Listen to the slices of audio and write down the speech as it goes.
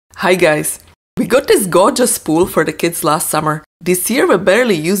Hi guys! We got this gorgeous pool for the kids last summer. This year we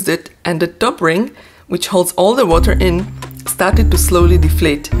barely used it and the top ring, which holds all the water in, started to slowly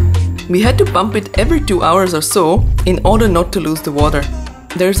deflate. We had to pump it every 2 hours or so in order not to lose the water.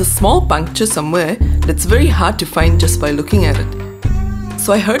 There's a small puncture somewhere that's very hard to find just by looking at it.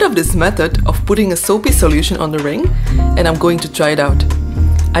 So I heard of this method of putting a soapy solution on the ring and I'm going to try it out.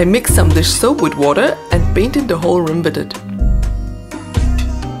 I mixed some dish soap with water and painted the whole rim with it.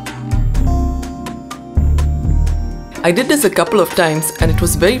 I did this a couple of times and it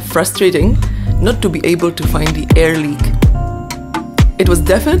was very frustrating not to be able to find the air leak. It was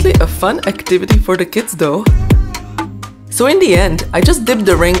definitely a fun activity for the kids though. So in the end, I just dipped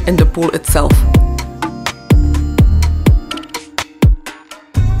the ring in the pool itself.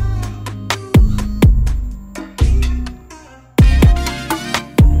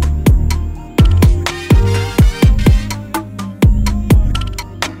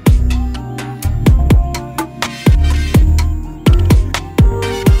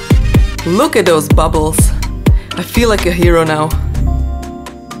 Look at those bubbles! I feel like a hero now.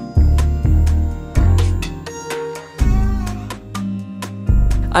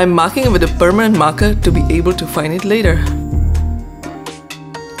 I'm marking it with a permanent marker to be able to find it later.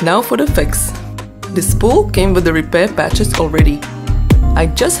 Now for the fix. This pool came with the repair patches already. I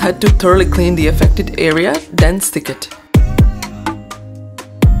just had to thoroughly clean the affected area, then stick it.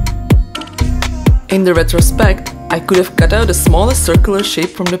 In the retrospect, I could have cut out a smaller circular shape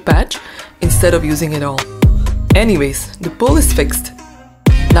from the patch instead of using it all. Anyways, the pool is fixed.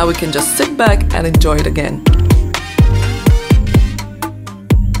 Now we can just sit back and enjoy it again.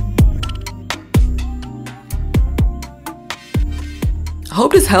 I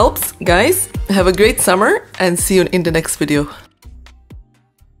hope this helps, guys. Have a great summer and see you in the next video.